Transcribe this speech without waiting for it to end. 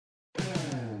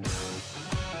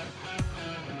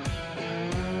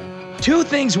Two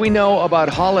things we know about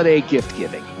holiday gift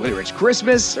giving, whether it's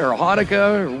Christmas or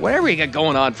Hanukkah or whatever you got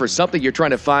going on for something you're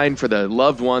trying to find for the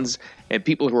loved ones and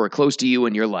people who are close to you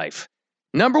in your life.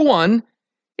 Number one,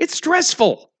 it's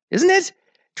stressful, isn't it?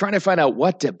 Trying to find out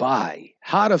what to buy,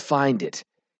 how to find it,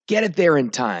 get it there in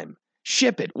time,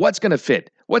 ship it, what's going to fit,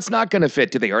 what's not going to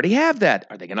fit. Do they already have that?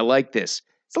 Are they going to like this?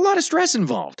 It's a lot of stress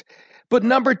involved. But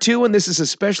number two, and this is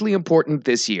especially important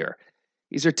this year,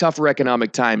 these are tougher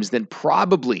economic times than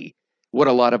probably what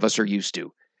a lot of us are used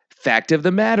to. Fact of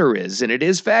the matter is, and it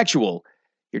is factual,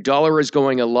 your dollar is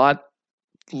going a lot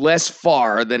less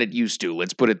far than it used to.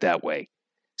 Let's put it that way.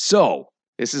 So,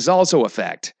 this is also a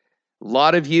fact. A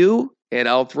lot of you, and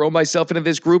I'll throw myself into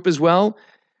this group as well,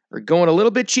 are going a little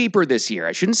bit cheaper this year.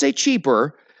 I shouldn't say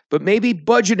cheaper, but maybe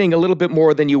budgeting a little bit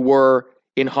more than you were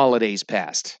in holidays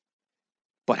past.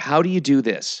 But how do you do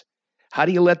this? How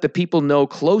do you let the people know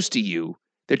close to you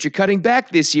that you're cutting back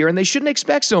this year and they shouldn't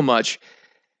expect so much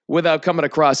without coming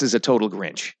across as a total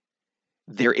Grinch?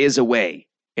 There is a way,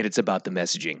 and it's about the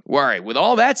messaging. All right, with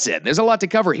all that said, there's a lot to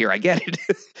cover here. I get it.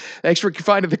 Thanks for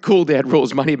finding the Cool Dad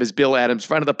Rules. My name is Bill Adams,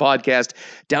 friend of the podcast,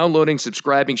 downloading,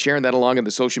 subscribing, sharing that along on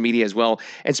the social media as well.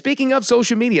 And speaking of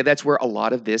social media, that's where a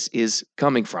lot of this is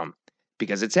coming from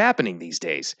because it's happening these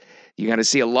days. You're going to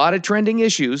see a lot of trending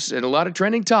issues and a lot of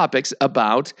trending topics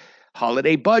about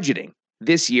holiday budgeting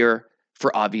this year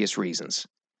for obvious reasons,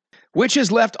 which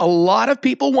has left a lot of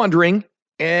people wondering,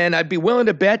 and I'd be willing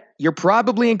to bet you're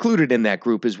probably included in that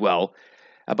group as well,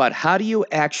 about how do you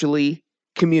actually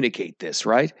communicate this,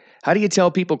 right? How do you tell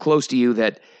people close to you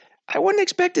that I wouldn't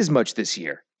expect as much this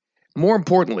year? More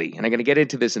importantly, and I'm going to get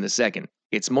into this in a second,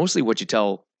 it's mostly what you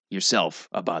tell yourself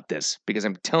about this, because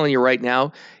I'm telling you right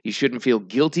now, you shouldn't feel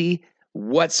guilty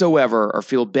whatsoever or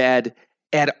feel bad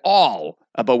at all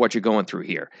about what you're going through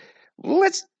here.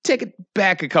 Let's take it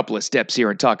back a couple of steps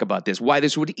here and talk about this, why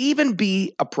this would even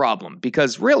be a problem.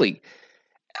 Because really,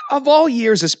 of all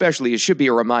years especially, it should be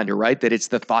a reminder, right, that it's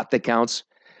the thought that counts.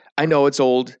 I know it's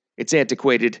old, it's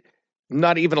antiquated.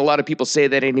 Not even a lot of people say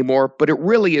that anymore, but it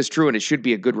really is true and it should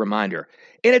be a good reminder.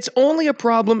 And it's only a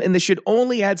problem and this should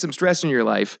only add some stress in your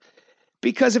life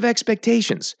because of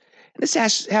expectations. And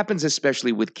this happens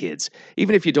especially with kids.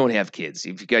 Even if you don't have kids,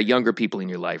 if you've got younger people in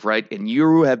your life, right, and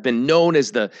you have been known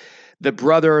as the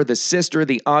brother, the sister,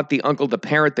 the aunt, the uncle, the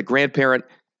parent, the grandparent,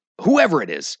 whoever it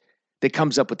is that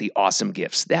comes up with the awesome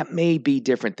gifts. That may be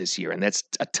different this year, and that's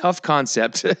a tough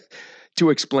concept to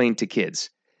explain to kids.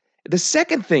 The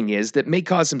second thing is that may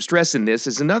cause some stress in this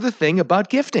is another thing about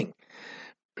gifting.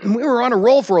 We were on a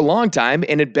roll for a long time,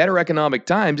 and in better economic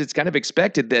times, it's kind of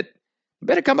expected that you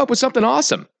better come up with something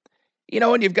awesome. You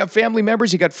know, and you've got family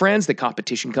members, you got friends, the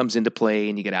competition comes into play,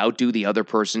 and you got to outdo the other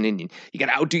person, and you got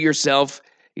to outdo yourself.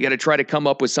 You got to try to come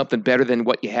up with something better than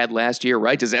what you had last year,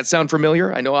 right? Does that sound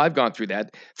familiar? I know I've gone through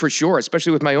that for sure,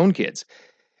 especially with my own kids.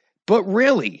 But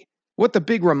really, what the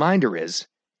big reminder is,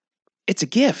 it's a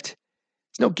gift.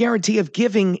 It's no guarantee of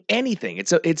giving anything.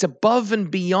 It's above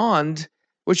and beyond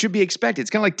what should be expected. It's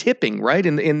kind of like tipping, right?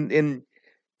 In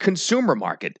consumer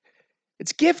market,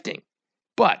 it's gifting.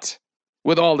 But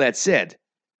with all that said,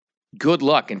 good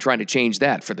luck in trying to change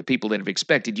that for the people that have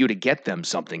expected you to get them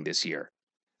something this year.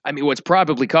 I mean, what's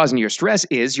probably causing your stress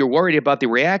is you're worried about the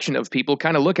reaction of people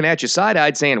kind of looking at you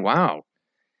side-eyed saying, wow,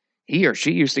 he or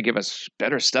she used to give us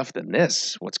better stuff than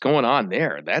this. What's going on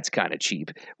there? That's kind of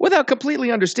cheap. Without completely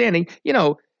understanding,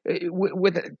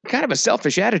 with kind of a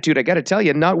selfish attitude, I got to tell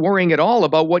you, not worrying at all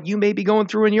about what you may be going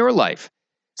through in your life.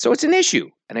 So it's an issue,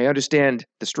 and I understand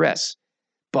the stress.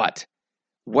 But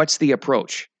what's the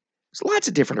approach? There's lots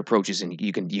of different approaches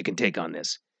you can take on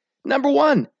this. Number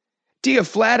one, do you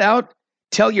flat out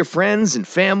tell your friends and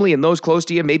family and those close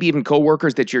to you, maybe even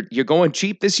coworkers, that you're going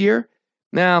cheap this year?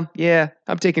 No, yeah,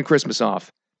 I'm taking Christmas off.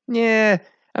 Yeah,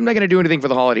 I'm not going to do anything for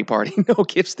the holiday party. No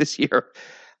gifts this year.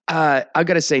 I've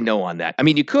got to say no on that. I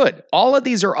mean, you could. All of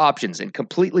these are options and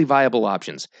completely viable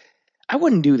options. I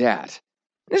wouldn't do that.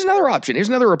 There's another option. Here's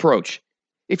another approach.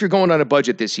 If you're going on a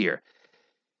budget this year,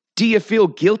 do you feel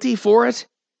guilty for it?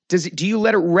 Do you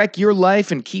let it wreck your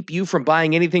life and keep you from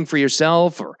buying anything for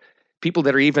yourself or people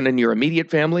that are even in your immediate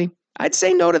family? I'd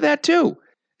say no to that too.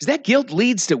 Because that guilt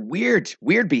leads to weird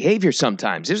behavior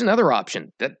sometimes. There's another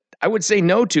option that I would say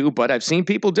no to, but I've seen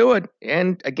people do it.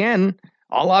 And again,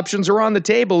 all options are on the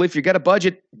table. If you got a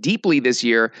budget deeply this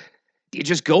year, do you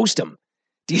just ghost them?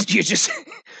 Do you just,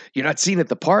 you're not seen at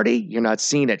the party. You're not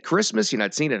seen at Christmas. You're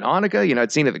not seen at Hanukkah. You're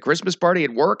not seen at the Christmas party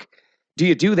at work. Do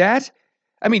you do that?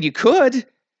 I mean, you could.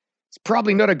 It's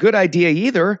probably not a good idea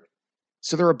either.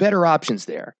 So there are better options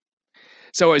there.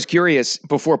 So I was curious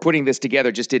before putting this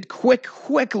together, just did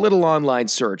quick little online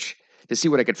search to see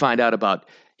what I could find out about,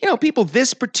 People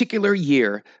this particular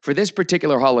year, for this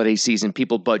particular holiday season,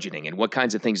 people budgeting and what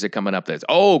kinds of things are coming up. There's,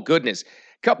 oh, goodness.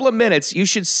 Couple of minutes, you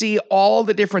should see all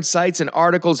the different sites and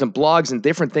articles and blogs and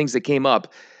different things that came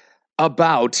up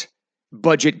about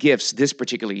budget gifts this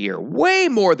particular year. Way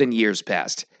more than years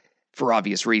past, for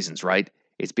obvious reasons, right?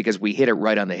 It's because we hit it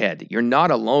right on the head. You're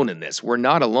not alone in this. We're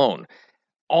not alone.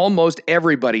 Almost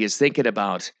everybody is thinking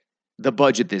about the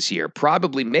budget this year.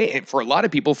 Probably for a lot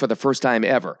of people for the first time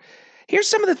ever. Here's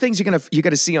some of the things you're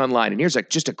gonna see online, and here's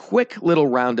just a quick little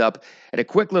roundup and a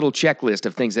quick little checklist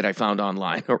of things that I found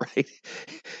online. All right,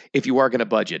 if you are gonna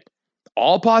budget,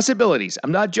 all possibilities.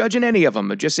 I'm not judging any of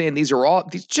them. I'm just saying these are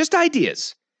just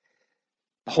ideas.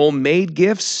 Homemade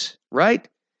gifts, right?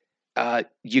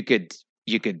 You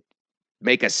could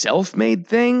make a self-made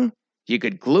thing. You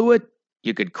could glue it.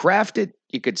 You could craft it.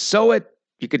 You could sew it.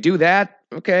 You could do that.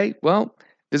 Okay, well,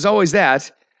 there's always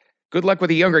that. Good luck with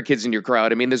the younger kids in your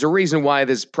crowd. I mean, there's a reason why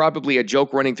there's probably a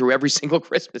joke running through every single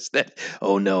Christmas that,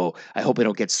 oh no, I hope I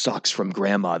don't get socks from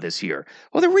grandma this year.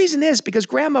 Well, the reason is because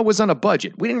grandma was on a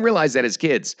budget. We didn't realize that as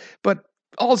kids, but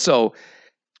also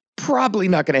probably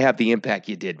not going to have the impact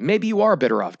you did. Maybe you are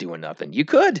better off doing nothing. You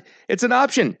could. It's an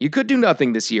option. You could do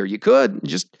nothing this year. You could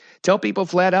just tell people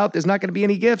flat out there's not going to be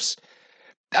any gifts.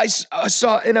 I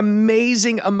saw an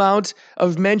amazing amount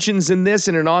of mentions in this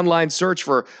in an online search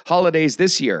for holidays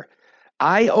this year.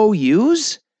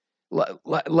 IOUs?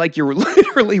 Like you're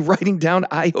literally writing down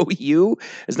IOU?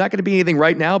 There's not going to be anything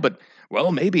right now, but,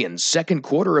 well, maybe in second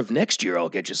quarter of next year I'll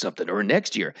get you something, or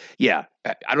next year. Yeah,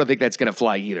 I don't think that's going to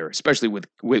fly either, especially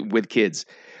with kids.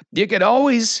 You could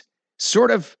always sort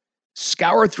of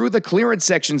scour through the clearance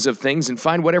sections of things and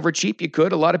find whatever cheap you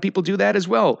could. A lot of people do that as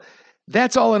well.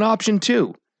 That's all an option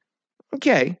too.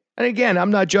 Okay, and again,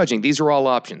 I'm not judging. These are all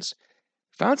options.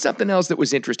 Found something else that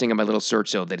was interesting in my little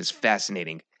search, though, that is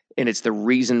fascinating, and it's the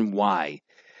reason why.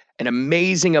 An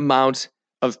amazing amount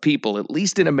of people, at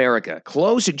least in America,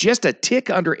 close to just a tick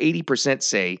under 80%,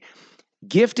 say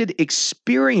gifted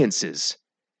experiences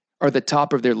are the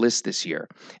top of their list this year.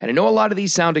 And I know a lot of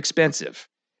these sound expensive,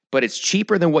 but it's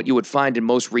cheaper than what you would find in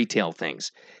most retail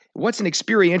things. What's an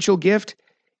experiential gift?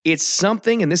 It's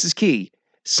something, and this is key,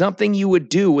 something you would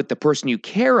do with the person you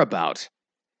care about,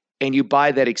 and you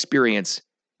buy that experience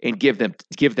and give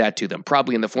that to them,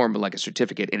 probably in the form of like a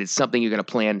certificate, and it's something you're going to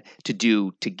plan to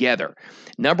do together.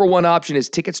 Number one option is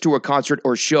tickets to a concert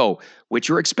or show, which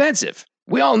are expensive.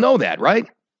 We all know that, right?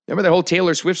 Remember the whole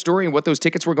Taylor Swift story and what those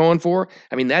tickets were going for?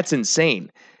 I mean, that's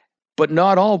insane. But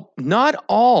not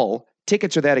all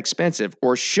tickets are that expensive,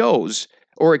 or shows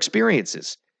or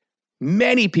experiences.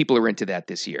 Many people are into that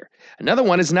this year. Another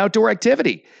one is an outdoor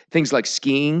activity. Things like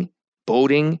skiing,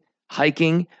 boating,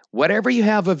 hiking, whatever you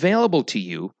have available to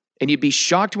you, and you'd be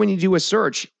shocked when you do a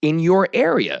search in your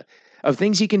area of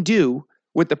things you can do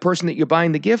with the person that you're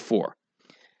buying the gift for.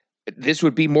 This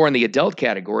would be more in the adult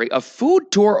category, a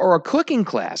food tour or a cooking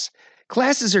class.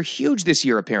 Classes are huge this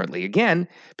year, apparently, again,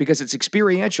 because it's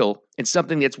experiential and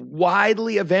something that's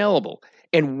widely available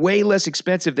and way less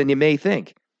expensive than you may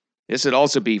think. This would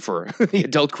also be for the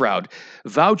adult crowd.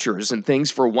 Vouchers and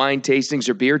things for wine tastings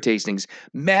or beer tastings,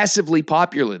 massively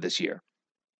popular this year.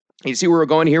 You see where we're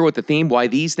going here with the theme, why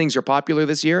these things are popular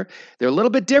this year? They're a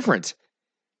little bit different.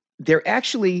 They're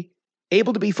actually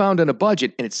able to be found on a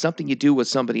budget, and it's something you do with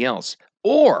somebody else.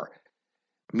 Or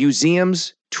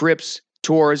museums, trips,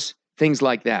 tours, things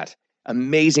like that.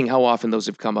 Amazing how often those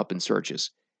have come up in searches.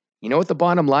 You know what the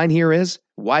bottom line here is?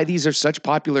 Why these are such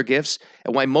popular gifts,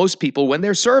 and why most people, when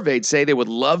they're surveyed, say they would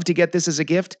love to get this as a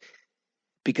gift?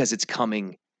 Because it's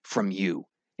coming from you.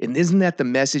 And isn't that the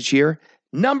message here?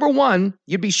 Number one,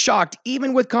 you'd be shocked,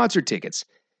 even with concert tickets,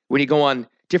 when you go on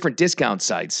different discount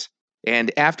sites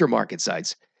and aftermarket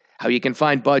sites, how you can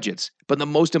find budgets. But the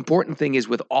most important thing is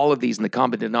with all of these, and the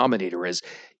common denominator is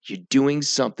you're doing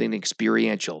something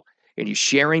experiential, and you're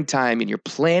sharing time, and you're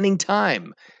planning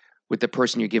time with the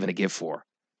person you're giving a gift for.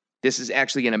 This is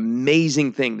actually an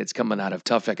amazing thing that's coming out of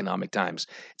tough economic times.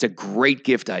 It's a great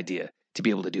gift idea to be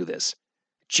able to do this.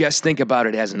 Just think about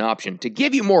it as an option. To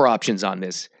give you more options on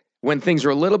this, when things are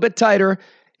a little bit tighter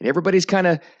and everybody's kind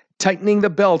of tightening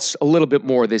the belts a little bit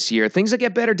more this year, things will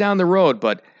get better down the road,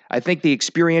 but I think the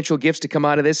experiential gifts to come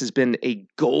out of this has been a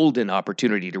golden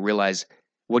opportunity to realize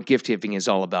what gift giving is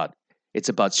all about. It's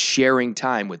about sharing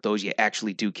time with those you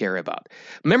actually do care about.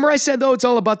 Remember I said, though, it's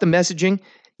all about the messaging?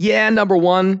 Yeah, number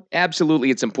one, absolutely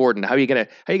it's important. How are you gonna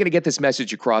get this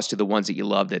message across to the ones that you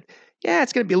love that, yeah,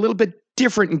 it's gonna be a little bit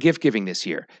different in gift giving this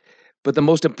year. But the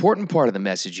most important part of the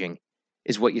messaging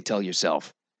is what you tell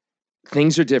yourself.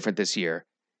 Things are different this year.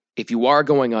 If you are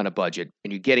going on a budget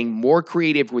and you're getting more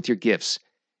creative with your gifts,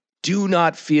 Do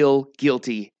not feel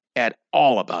guilty at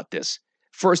all about this.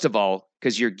 First of all,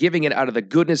 because you're giving it out of the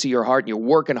goodness of your heart and you're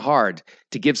working hard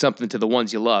to give something to the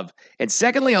ones you love. And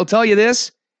secondly, I'll tell you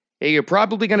this. Hey, you're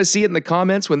probably going to see it in the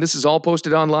comments when this is all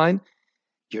posted online.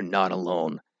 You're not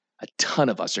alone. A ton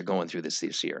of us are going through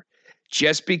this year.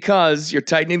 Just because you're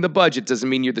tightening the budget doesn't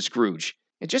mean you're the Scrooge.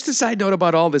 And just a side note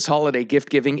about all this holiday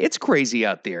gift giving, it's crazy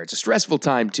out there. It's a stressful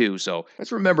time too, so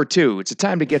let's remember too, it's a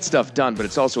time to get stuff done, but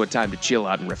it's also a time to chill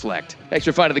out and reflect. Thanks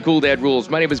for finding the Cool Dad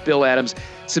Rules. My name is Bill Adams.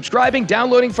 Subscribing,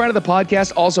 downloading, friend of the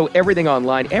podcast, also everything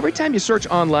online. Every time you search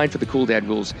online for the Cool Dad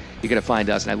Rules, you're going to find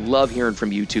us, and I love hearing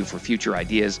from you too for future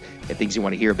ideas and things you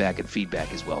want to hear back and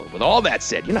feedback as well. With all that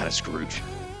said, you're not a Scrooge.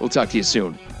 We'll talk to you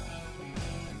soon.